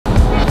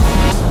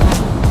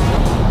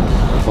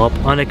Well,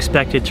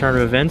 unexpected turn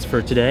of events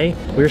for today.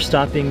 We're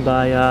stopping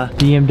by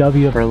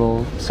BMW for a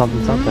little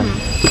something.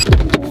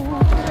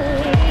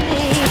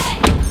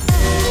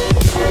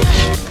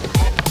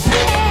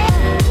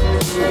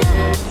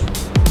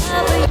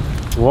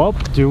 Well,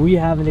 do we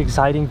have an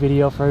exciting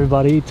video for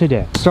everybody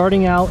today?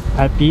 Starting out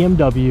at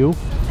BMW,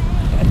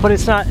 but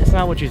it's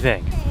not what you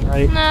think,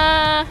 right?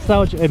 Nah. It's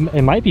not what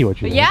it might be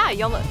what you think. Yeah,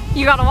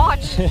 you gotta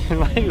watch. It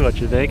might be what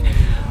you think.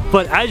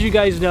 But as you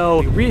guys know,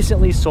 we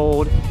recently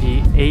sold the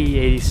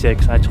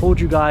AE86. I told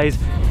you guys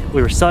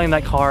we were selling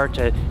that car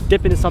to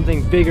dip into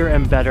something bigger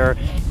and better.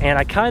 And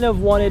I kind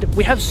of wanted,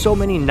 we have so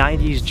many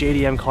 90s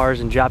JDM cars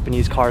and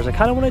Japanese cars. I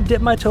kind of want to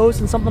dip my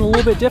toes in something a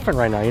little bit different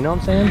right now, you know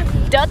what I'm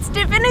saying? Dut's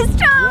dipping his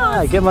toes!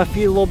 Yeah, get my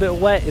feet a little bit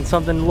wet in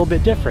something a little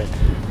bit different.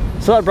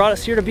 So that brought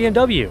us here to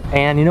BMW.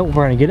 And you know what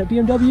we're gonna get at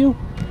BMW?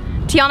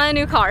 Tiana, a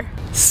new car.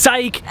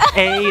 Psych!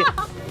 A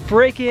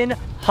freaking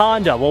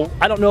Honda. Well,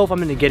 I don't know if I'm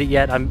gonna get it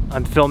yet.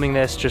 I'm filming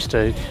this just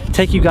to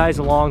take you guys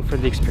along for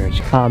the experience.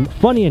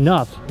 Funny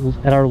enough,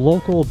 at our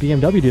local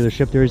BMW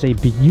dealership, there is a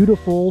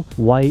beautiful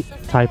white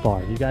Type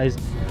R. You guys,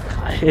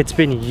 it's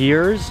been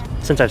years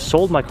since I've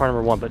sold my car,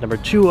 number one, but number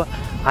two,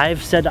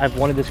 I've said I've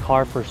wanted this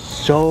car for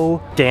so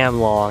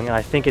damn long, and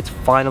I think it's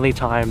finally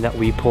time that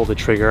we pull the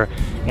trigger.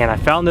 And I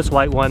found this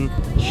white one.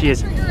 She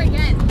is,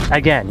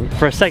 again,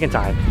 for a second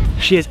time.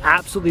 She is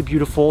absolutely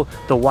beautiful.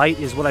 The white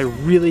is what I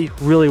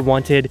really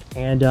wanted.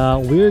 And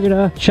we're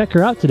gonna check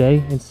her out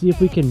today and see if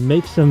we can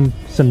make some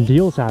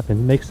deals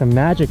happen, make some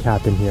magic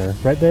happen here.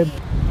 Right, babe?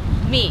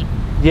 Me.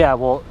 Yeah,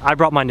 well, I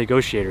brought my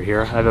negotiator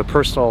here. I have a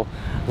personal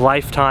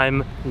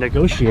lifetime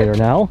negotiator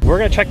now. We're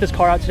gonna check this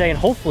car out today, and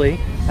hopefully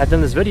at the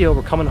end of this video,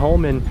 we're coming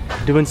home and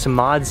doing some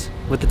mods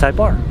with the Type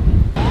R.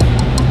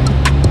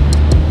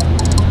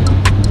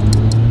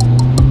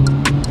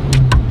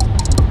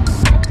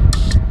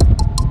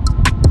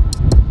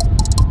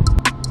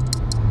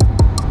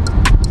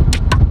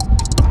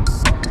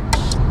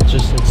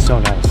 It's so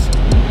nice.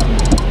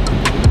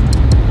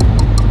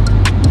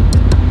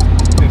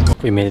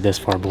 We made it this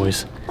far,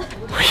 boys.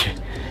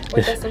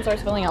 When Dustin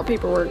starts filling out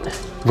paperwork.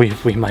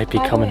 We might be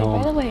coming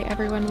home. By the way,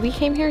 everyone, we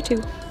came here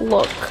to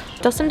look.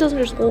 Dustin doesn't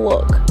just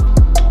look.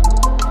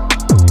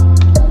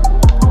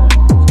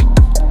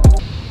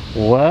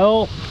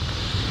 Well.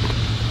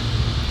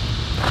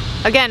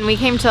 Again, we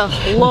came to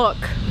look.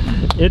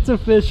 It's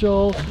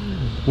official.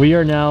 We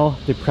are now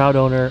the proud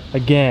owner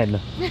again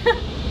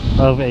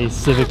of a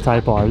Civic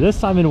Type R. This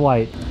time in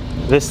white.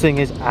 This thing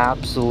is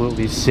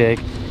absolutely sick.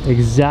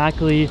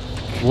 Exactly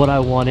what I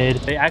wanted.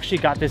 They actually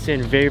got this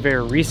in very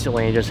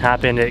recently. It just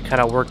happened, it kind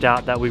of worked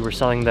out that we were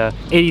selling the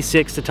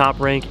 86 to top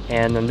rank,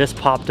 and then this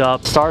popped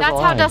up. Stars That's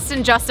align. how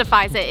Dustin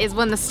justifies it, is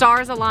when the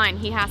stars align,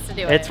 he has to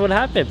do it. It's what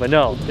happened, but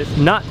no,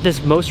 not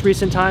this most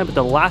recent time, but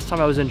the last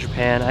time I was in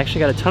Japan, I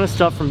actually got a ton of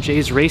stuff from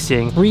Jay's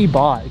Racing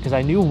pre-bought, because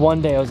I knew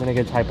one day I was gonna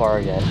get Type R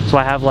again. So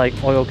I have like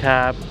oil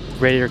cap,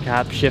 radiator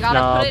cap, shift knob. You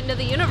gotta put it into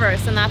the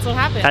universe, and that's what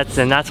happened.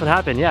 That's what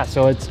happened, yeah.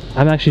 So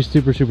I'm actually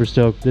super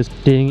stoked. This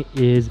thing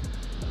is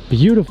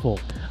beautiful.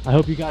 I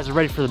hope you guys are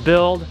ready for the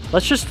build.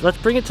 Let's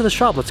bring it to the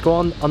shop. Let's go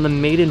on the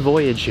maiden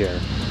voyage here,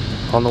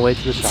 on the way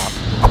to the shop.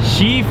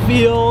 She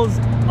feels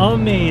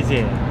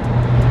amazing.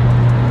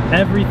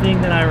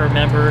 Everything that I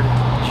remembered,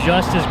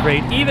 just as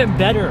great, even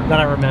better than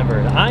I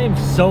remembered. I am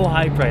so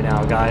hyped right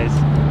now, guys.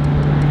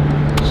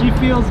 She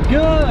feels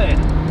good.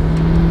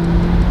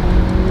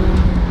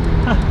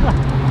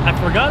 I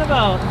forgot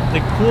about the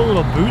cool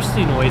little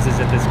boosty noises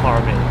that this car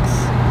makes.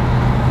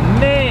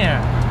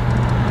 Man.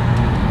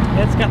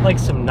 It's got like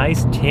some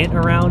nice tint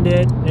around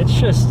it. It's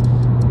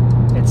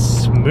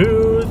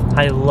smooth.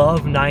 I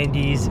love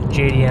 90s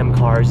JDM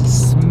cars,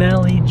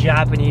 smelly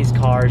Japanese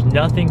cars.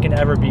 Nothing can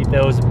ever beat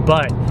those,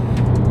 but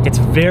it's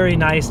very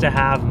nice to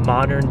have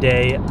modern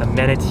day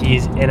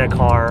amenities in a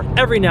car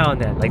every now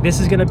and then. Like, this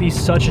is gonna be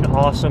such an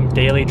awesome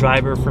daily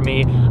driver for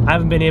me. I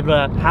haven't been able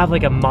to have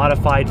like a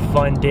modified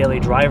fun daily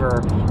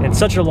driver in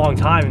such a long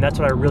time, and that's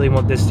what I really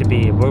want this to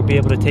be. We'll be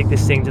able to take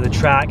this thing to the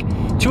track,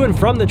 to and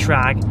from the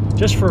track,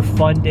 just for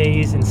fun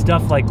days and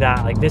stuff like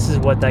that. Like, this is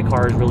what that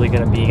car is really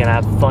gonna be. Gonna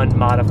have fun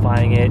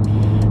modifying it,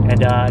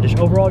 and just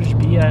overall just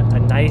be a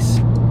nice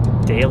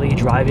daily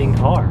driving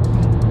car.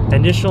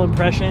 Initial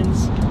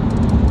impressions,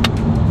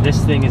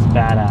 this thing is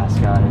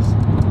badass, guys.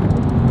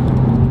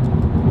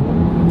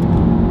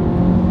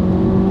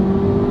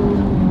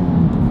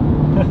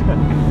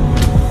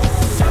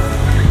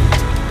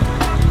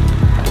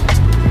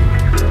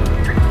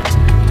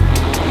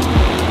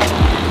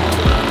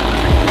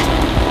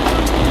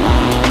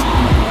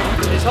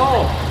 It's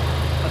home,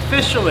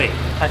 officially.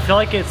 I feel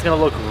like it's gonna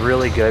look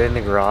really good in the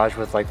garage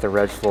with like the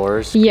red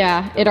floors.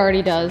 Yeah, it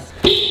already does.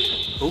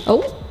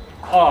 Oop.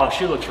 Oh,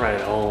 she looks right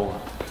at home.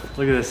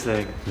 Look at this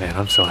thing. Man,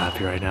 I'm so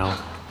happy right now.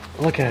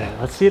 Look at it.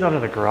 Let's see it under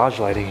the garage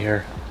lighting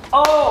here.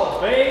 Oh,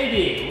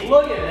 baby,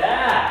 look at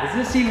that.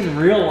 Is this even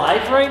real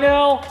life right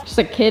now? Just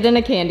a kid in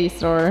a candy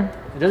store.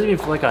 It doesn't even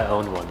feel like I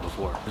owned one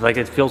before. Like,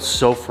 it feels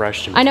so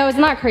fresh to me. I know, isn't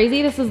that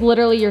crazy? This is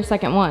literally your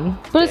second one.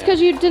 But it's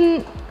because you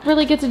didn't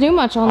really get to do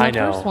much on the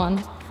first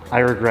one. I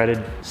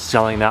regretted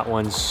selling that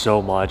one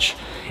so much.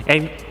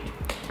 And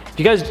if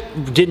you guys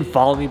didn't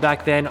follow me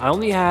back then, I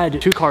only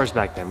had 2 cars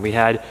back then. We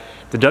had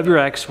the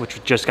WRX,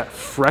 which just got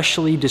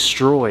freshly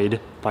destroyed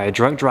by a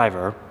drunk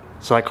driver,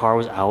 so that car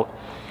was out.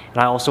 And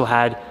I also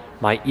had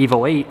my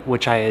Evo VIII,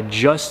 which I had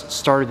just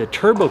started the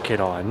turbo kit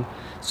on,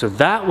 so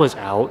that was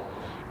out.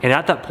 And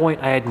at that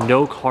point, I had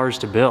no cars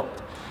to build.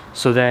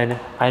 So then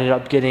I ended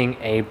up getting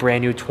a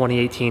brand new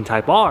 2018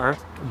 Type R.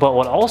 But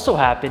what also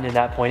happened in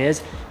that point is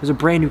it was a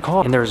brand new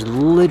car and there was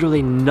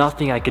literally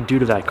nothing I could do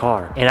to that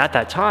car. And at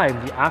that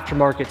time, the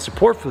aftermarket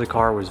support for the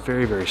car was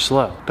very, very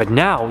slow. But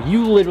now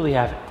you literally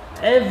have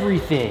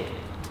everything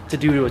to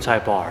do to a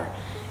Type R.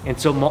 And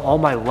so all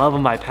my love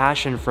and my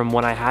passion from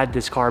when I had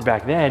this car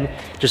back then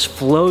just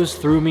flows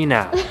through me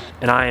now.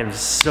 And I am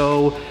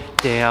so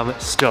damn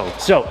stoked.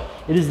 So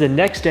it is the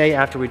next day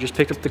after we just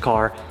picked up the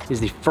car. It is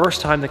the first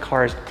time the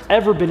car has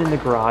ever been in the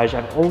garage.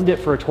 I've owned it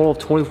for a total of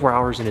 24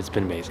 hours and it's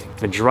been amazing.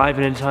 I've been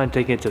driving it a ton,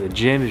 taking it to the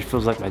gym. It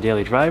feels like my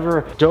daily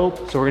driver.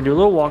 Dope. So we're gonna do a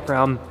little walk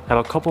around. I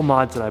have a couple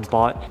mods that I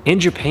bought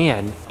in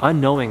Japan,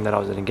 unknowing that I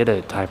was gonna get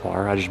a Type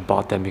R. I just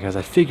bought them because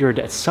I figured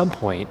at some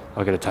point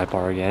I'll get a Type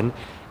R again.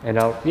 And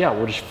yeah,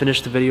 we'll just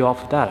finish the video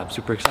off with that. I'm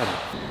super excited.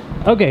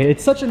 Okay,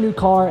 it's such a new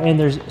car and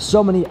there's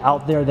so many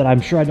out there that I'm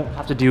sure I don't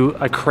have to do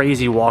a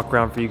crazy walk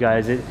around for you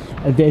guys.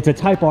 It's a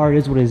Type R, it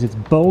is what it is. It's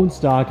bone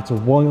stock, it's a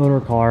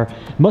 1-owner car.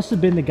 Must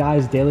have been the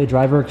guy's daily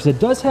driver because it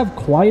does have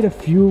quite a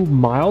few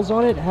miles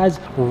on it. It has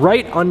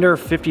right under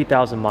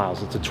 50,000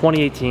 miles. It's a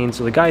 2018,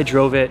 so the guy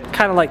drove it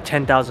kind of like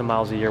 10,000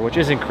 miles a year, which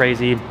isn't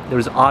crazy. It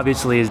was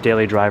obviously his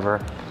daily driver,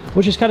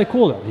 which is kind of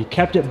cool though. He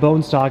kept it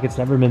bone stock. It's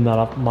never been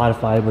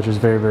modified, which is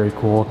very, very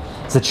cool.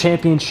 It's a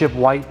championship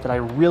white that I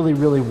really,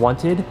 really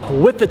wanted.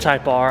 With the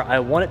Type R, I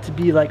want it to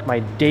be like my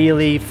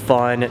daily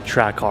fun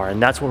track car,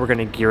 and that's what we're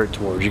gonna gear it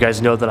towards. You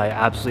guys know that I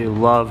absolutely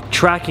love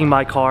tracking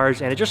my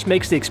cars, and it just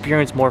makes the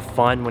experience more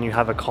fun when you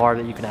have a car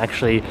that you can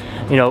actually,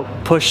 you know,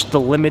 push the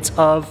limits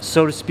of,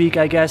 so to speak,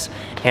 I guess.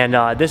 And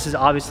this is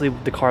obviously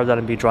the car that I'm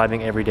gonna be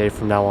driving every day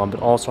from now on, but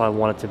also I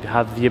want it to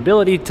have the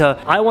ability to,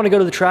 I wanna go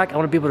to the track, I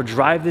wanna be able to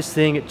drive this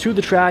thing to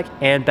the track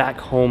and back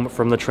home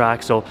from the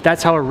track. So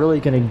that's how we're really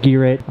gonna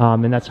gear it,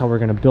 and that's how we're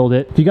gonna build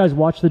it. If you guys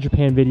watched the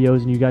Japan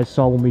videos and you guys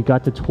saw when we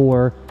got to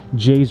tour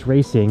Jay's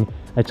Racing,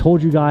 I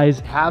told you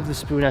guys, have the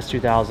Spoon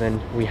S2000,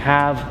 we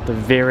have the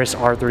Veris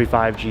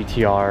R35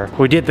 GTR,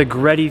 we did the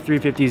Greddy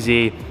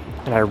 350Z,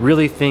 and I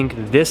really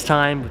think this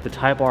time with the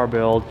Type R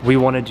build, we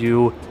wanna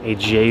do a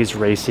Jay's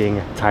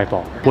Racing Type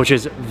R, which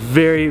is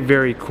very,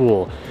 very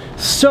cool.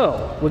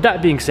 So, with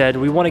that being said,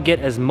 we want to get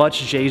as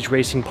much Jay's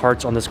Racing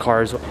parts on this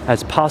car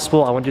as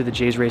possible. I want to do the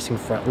Jay's Racing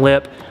front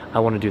lip. I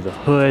want to do the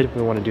hood.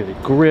 We want to do the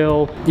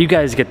grille. You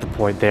guys get the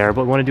point there,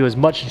 but we want to do as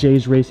much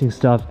Jay's Racing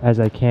stuff as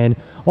I can.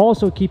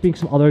 Also keeping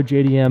some other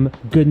JDM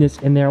goodness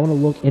in there. I want to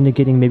look into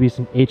getting maybe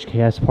some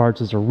HKS parts.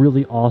 There's a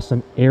really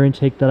awesome air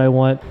intake that I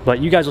want, but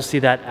you guys will see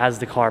that as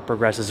the car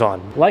progresses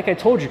on. Like I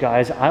told you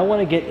guys, I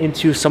want to get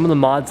into some of the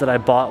mods that I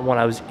bought when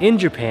I was in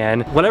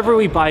Japan. Whenever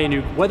we buy a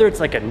new, whether it's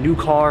like a new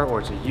car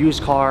or it's a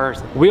used car,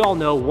 we all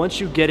know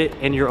once you get it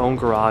in your own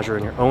garage or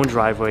in your own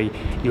driveway,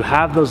 you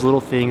have those little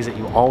things that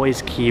you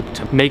always keep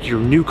to make your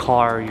new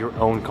car your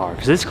own car.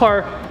 Because this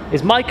car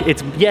is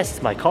yes,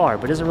 it's my car,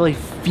 but it doesn't really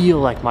feel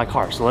like my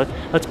car. So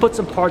let's put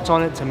some parts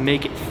on it to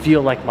make it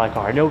feel like my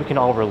car. I know we can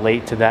all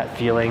relate to that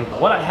feeling.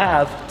 What I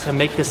have to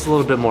make this a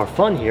little bit more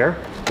fun here,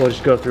 we'll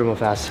just go through them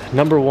fast.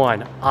 Number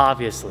one,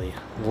 obviously,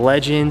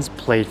 Legends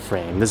plate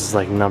frame. This is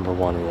like number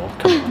one rule.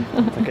 Come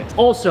on. Okay.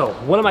 Also,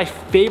 one of my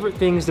favorite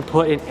things to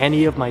put in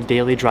any of my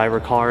daily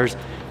driver cars,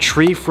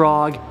 Tree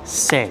Frog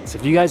Scents.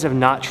 If you guys have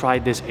not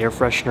tried this air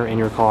freshener in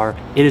your car,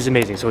 it is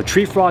amazing. So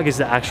Tree Frog is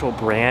the actual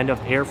brand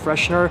of air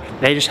freshener.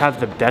 They just have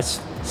the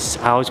best,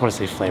 I always want to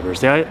say flavors.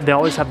 They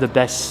always have the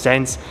best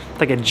scents.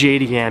 Like a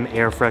JDM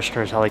air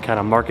freshener is how they kind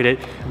of market it.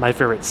 My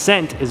favorite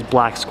scent is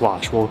Black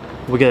Squash. We'll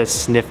get a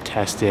sniff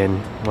test in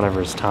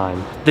whenever it's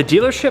time. The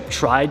dealership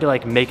tried to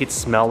like make it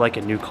smell like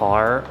a new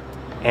car,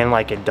 and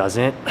like it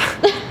doesn't.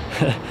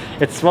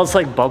 It smells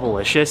like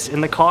Bubblicious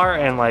in the car,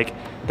 and like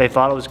they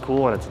thought it was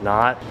cool and it's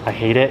not. I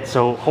hate it.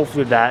 So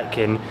hopefully that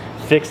can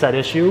fix that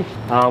issue.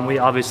 We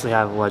obviously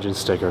have a Legend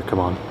sticker. Come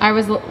on. I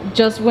was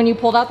just, when you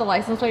pulled out the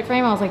license plate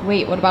frame, I was like,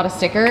 wait, what about a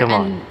sticker? Come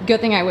on. And good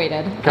thing I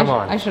waited. Come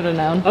on. I should have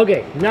known.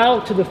 Okay, now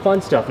to the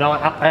fun stuff. Now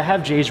I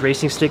have Jay's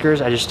Racing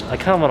stickers. I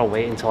kind of want to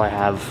wait until I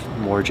have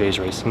more Jay's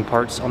Racing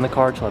parts on the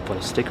car until I put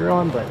a sticker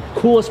on. But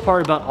coolest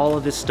part about all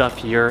of this stuff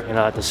here and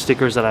the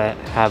stickers that I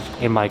have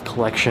in my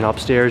collection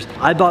upstairs,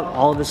 I bought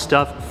all of this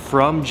stuff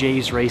from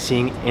Jay's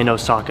Racing in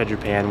Osaka,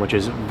 Japan, which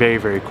is very,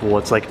 very cool.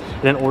 It's like,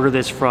 I didn't order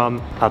this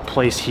from a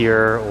place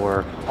here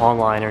or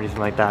online or anything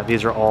like that.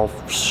 These are all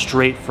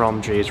straight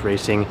from Jay's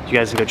Racing. You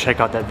guys can go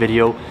check out that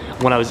video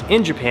when I was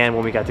in Japan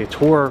when we got to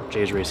tour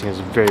Jay's Racing. It was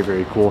very,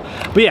 very cool.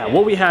 But yeah,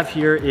 what we have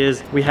here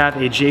is we have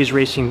a Jay's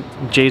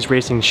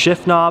Racing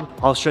shift knob.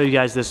 I'll show you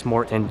guys this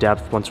more in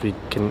depth once we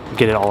can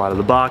get it all out of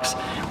the box.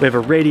 We have a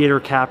radiator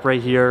cap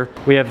right here.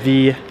 We have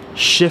the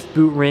shift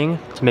boot ring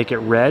to make it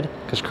red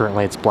because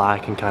currently it's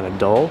black and kind of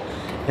dull.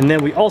 And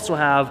then we also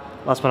have,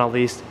 last but not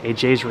least, a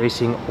J's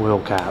Racing oil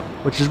cap,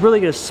 which is really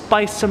gonna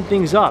spice some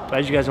things up.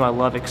 As you guys know, I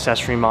love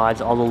accessory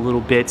mods. All the little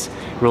bits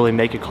really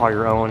make a car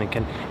your own and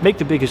can make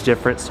the biggest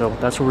difference. So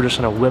that's what we're just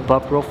gonna whip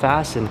up real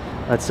fast, and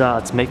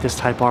let's make this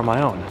Type R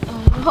my own.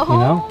 Oh, you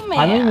know? man.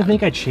 I don't even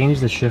think I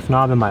changed the shift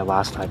knob in my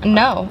last Type R.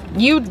 No,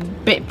 you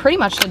pretty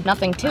much did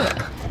nothing to it.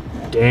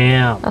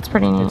 Damn. That's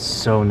pretty neat. It's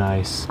so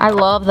nice. I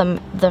love the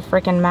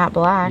freaking matte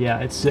black. Yeah,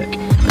 it's sick.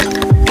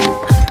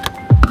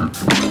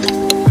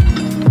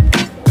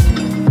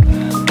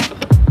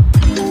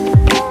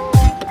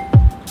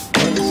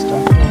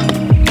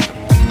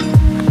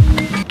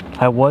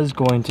 I was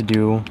going to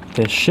do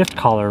this shift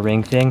collar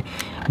ring thing,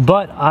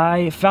 but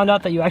I found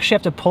out that you actually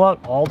have to pull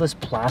out all this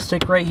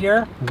plastic right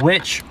here,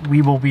 which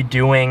we will be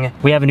doing.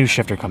 We have a new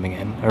shifter coming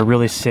in, a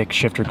really sick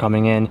shifter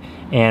coming in,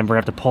 and we're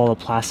gonna have to pull all the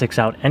plastics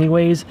out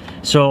anyways.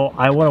 So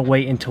I wanna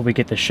wait until we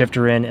get the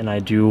shifter in and I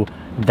do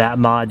that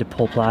mod to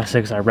pull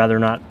plastics. I'd rather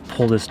not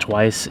pull this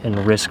twice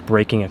and risk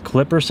breaking a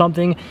clip or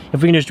something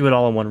if we can just do it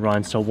all in one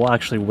run. So we'll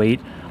actually wait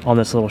on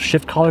this little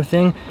shift collar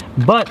thing,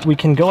 but we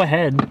can go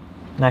ahead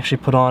and actually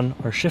put on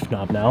our shift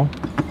knob now,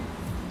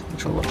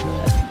 which will look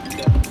good.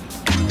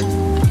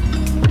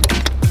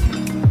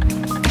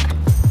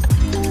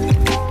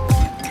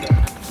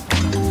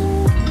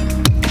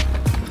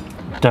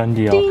 Done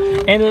deal.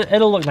 Ding. And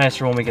it'll look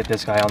nicer when we get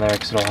this guy on there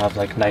because it'll have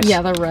like nice,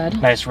 yeah, the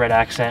red, nice red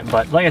accent.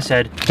 But like I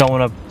said, don't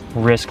want to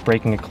risk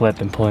breaking a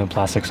clip and pulling the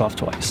plastics off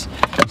twice.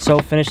 So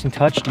finishing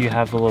touch, do you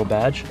have the little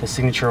badge, the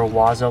signature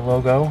Waza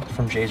logo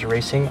from J's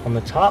Racing on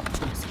the top?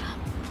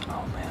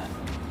 Oh man,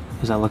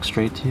 does that look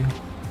straight to you?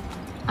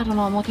 I don't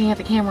know, I'm looking at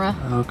the camera.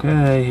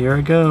 Okay, here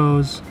it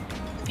goes.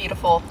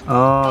 Beautiful.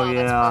 Oh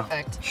yeah, that's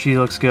perfect. She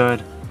looks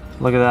good.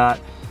 Look at that.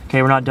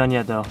 Okay, we're not done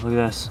yet though. Look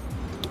at this.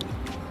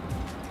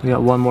 We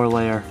got one more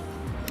layer.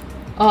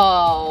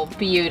 Oh,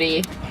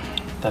 beauty.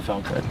 That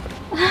felt good.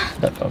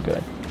 That felt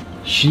good.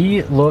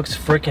 She looks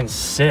freaking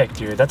sick,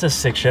 dude. That's a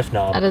sick shift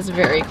knob. That is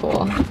very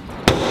cool.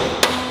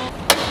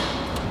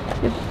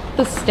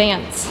 The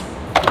stance.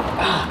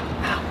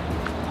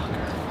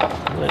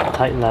 Really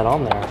tighten that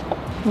on there.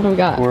 What do we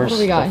got? What do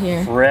we got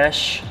here?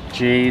 Fresh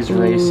J's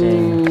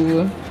Racing.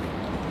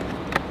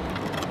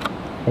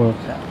 Look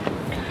at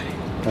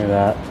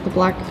that. The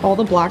black, all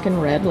the black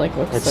and red, like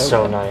looks it's so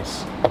so good.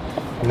 Nice.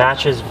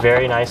 Matches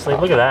very nicely.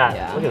 Look at that.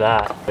 Yeah. Look at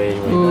that. Way,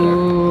 way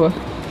Ooh.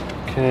 better.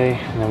 Okay,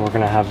 and then we're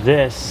gonna have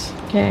this.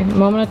 Okay,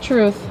 moment of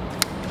truth.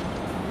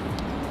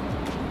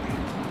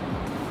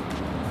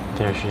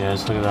 There she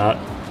is. Look at that.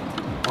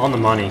 On the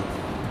money.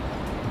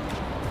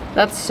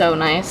 That's so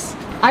nice.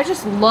 I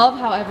just love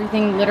how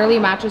everything literally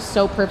matches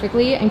so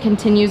perfectly and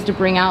continues to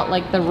bring out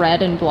like the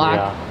red and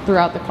black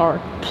throughout the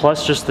car.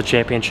 Plus just the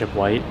championship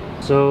white.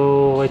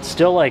 So it's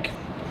still like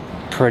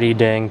pretty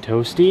dang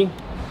toasty.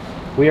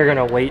 We are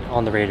gonna wait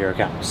on the radiator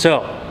cap.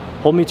 So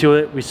hold me to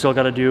it. We still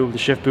gotta do the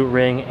shift boot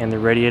ring and the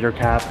radiator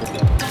cap.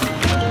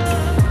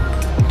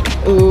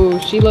 Ooh,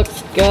 she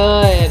looks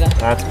good.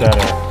 That's better.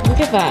 Look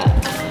at that.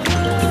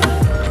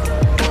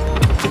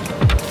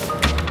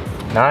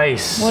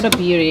 Nice. What a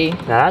beauty.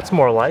 Now that's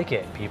more like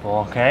it,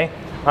 people, okay?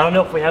 I don't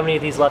know if we have any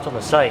of these left on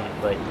the site,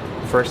 but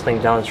first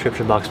link down in the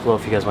description box below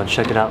if you guys want to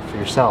check it out for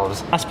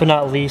yourselves. Last but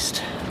not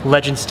least,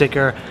 Legend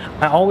sticker.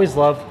 I always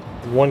love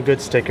one good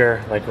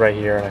sticker, like right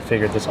here, and I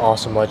figured this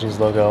awesome Legends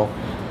logo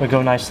would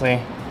go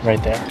nicely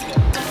right there.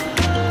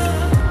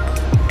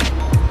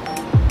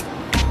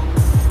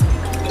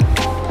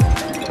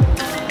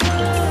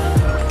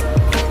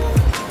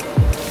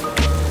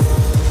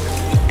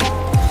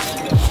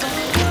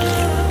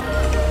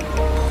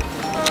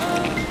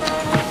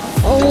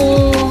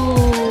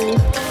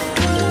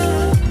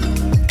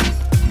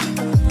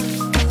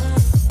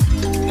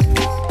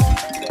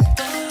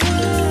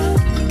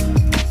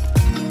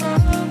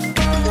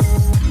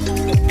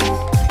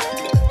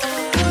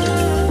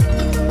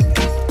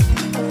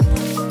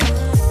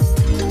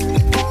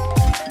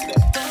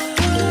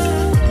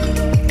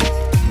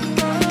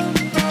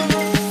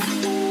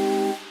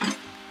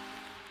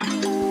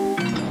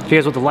 If you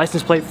guys want the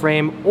license plate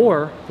frame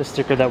or the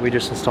sticker that we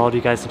just installed,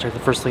 you guys can check the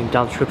first link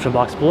down in the description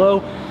box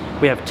below.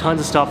 We have tons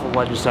of stuff on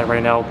Legend site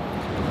right now.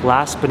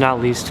 Last but not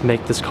least, to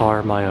make this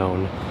car my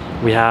own,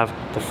 we have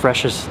the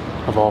freshest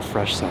of all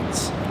fresh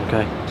scents,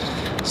 okay?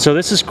 So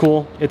this is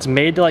cool. It's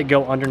made to like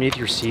go underneath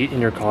your seat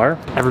in your car.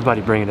 Everybody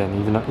bring it in,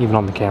 even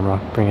on the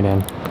camera, bring it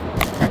in.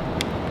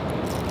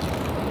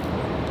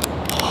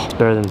 Oh, it's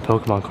better than the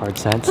Pokemon card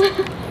scents.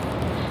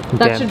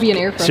 That should be an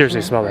air freshener.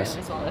 Seriously, smell this.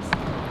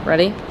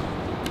 Ready?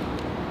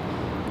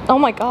 Oh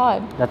my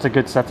god. That's a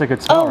good smell, right?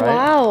 Oh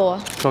wow.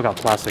 Still got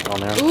plastic on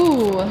there.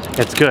 Ooh.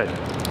 It's good.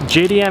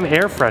 JDM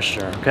air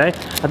freshener, okay?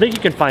 I think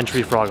you can find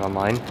Tree Frog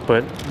online,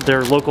 but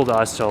they're local to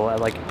us, so at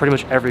like pretty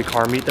much every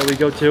car meet that we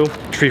go to,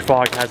 Tree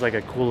Frog has like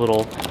a cool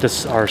little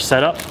our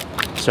setup.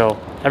 So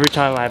every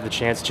time I have the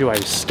chance to, I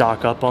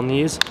stock up on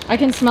these. I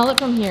can smell it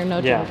from here, no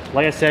joke.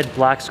 Like I said,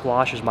 Black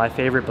Squash is my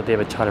favorite, but they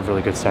have a ton of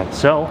really good scents.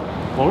 So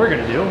what we're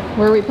gonna do,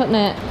 where are we putting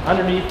it?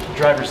 Underneath the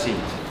driver's seat.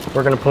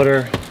 We're gonna put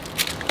her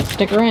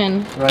sticker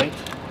in. Right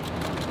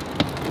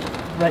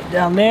right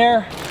down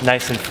there.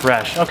 Nice and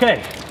fresh.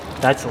 Okay,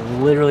 that's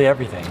literally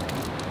everything.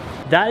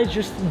 That is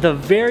just the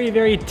very,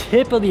 very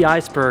tip of the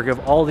iceberg of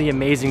all the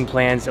amazing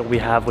plans that we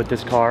have with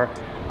this car.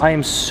 I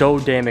am so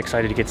damn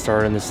excited to get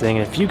started on this thing.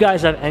 And if you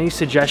guys have any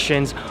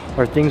suggestions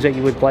or things that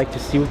you would like to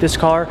see with this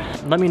car,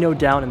 let me know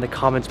down in the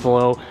comments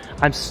below.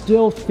 I'm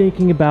still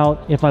thinking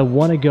about if I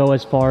want to go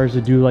as far as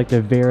to do like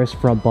the Veris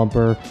front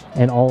bumper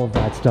and all of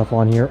that stuff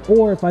on here,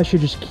 or if I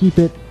should just keep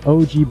it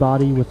OG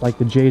body with like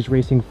the J's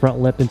Racing front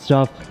lip and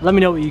stuff. Let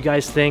me know what you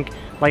guys think.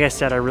 Like I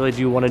said, I really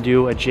do want to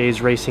do a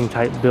J's Racing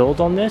type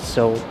build on this,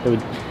 so it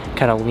would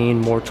kind of lean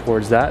more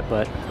towards that,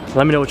 but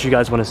let me know what you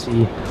guys want to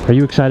see. Are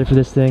you excited for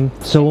this thing?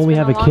 So when we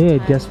have a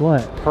kid, guess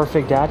what?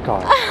 Perfect dad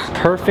car.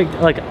 Perfect,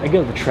 like I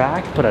go to the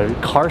track, put a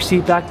car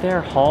seat back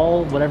there,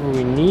 haul whatever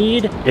we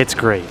need. It's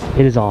great.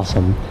 It is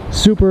awesome.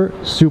 Super,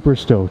 super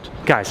stoked.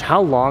 Guys,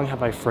 how long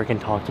have I freaking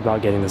talked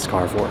about getting this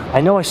car for?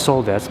 I know I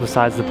sold it, that's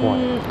besides the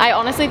point. I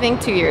honestly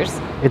think 2 years.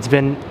 It's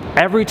been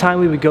every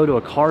time we would go to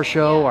a car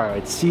show or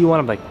I'd see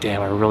one, I'm like,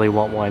 damn, I really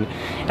want one.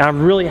 And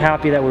I'm really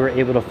happy that we were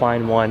able to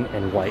find one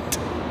in white.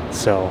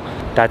 So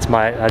that's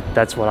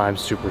what I'm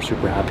super,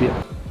 super happy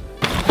about.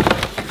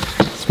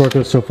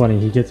 Sparko's so funny.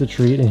 He gets a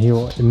treat and he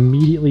will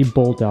immediately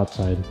bolt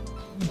outside.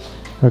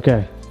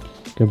 Okay,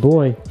 good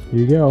boy. Here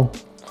you go.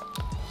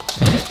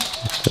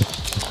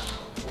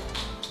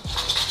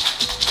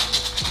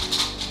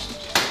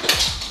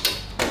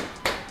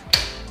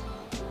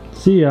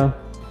 See ya.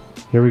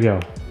 Here we go.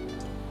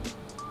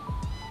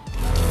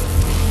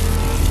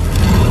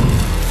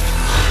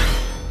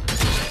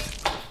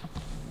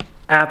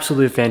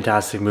 Absolutely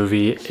fantastic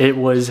movie. It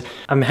was,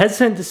 I'm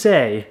hesitant to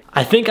say,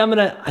 I think I'm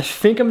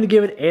gonna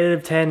give it 8 out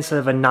of 10 instead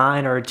of a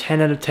 9 or a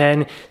 10 out of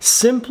 10,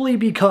 simply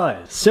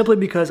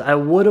because I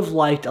would have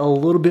liked a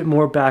little bit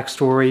more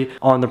backstory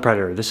on the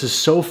Predator. This is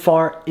so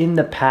far in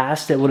the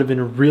past, it would have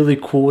been really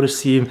cool to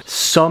see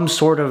some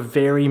sort of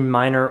very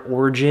minor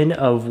origin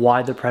of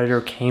why the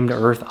Predator came to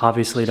Earth,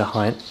 obviously to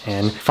hunt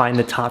and find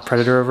the top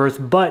predator of Earth,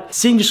 but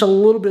seeing just a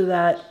little bit of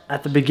that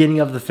at the beginning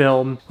of the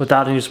film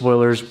without any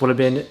spoilers would have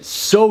been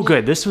so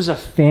good. This was a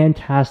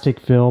fantastic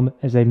film.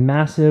 As a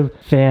massive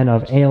fan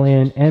of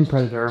Alien and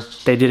Predator,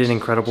 they did an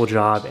incredible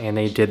job and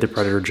they did the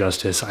Predator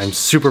justice. I'm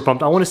super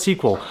pumped. I want a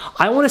sequel.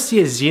 I want to see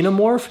a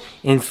xenomorph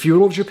in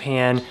feudal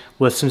Japan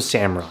with some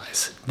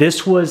samurais.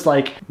 This was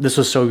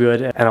so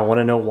good, and I want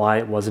to know why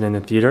it wasn't in the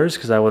theaters,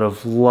 because I would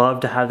have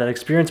loved to have that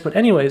experience. But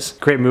anyways,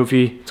 great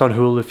movie. It's on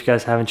Hulu. If you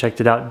guys haven't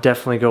checked it out,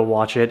 definitely go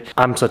watch it.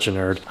 I'm such a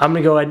nerd. I'm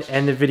gonna go ahead and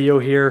end the video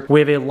here.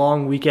 We have a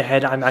long week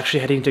ahead. I'm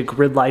actually heading to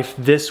Grid Life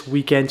this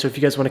weekend, so if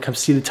you guys want to come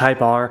see the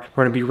Type R,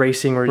 we're gonna be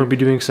racing. We're gonna be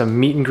doing some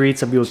meet and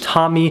greets. I'll be with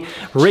Tommy,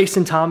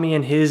 racing Tommy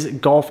and his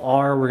Golf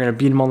R. We're gonna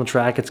beat him on the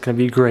track. It's gonna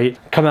be great.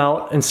 Come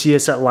out and see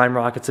us at Lime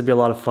Rock. It's gonna be a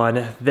lot of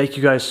fun. Thank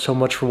you guys so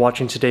much for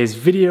watching today's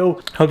video.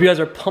 Hope you guys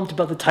are pumped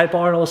about the Type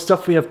R and all the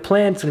stuff we have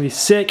planned. It's gonna be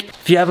sick.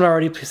 If you haven't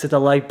already, please hit the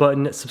like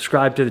button,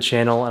 subscribe to the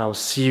channel, and I will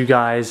see you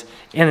guys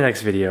in the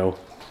next video.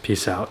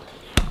 Peace out.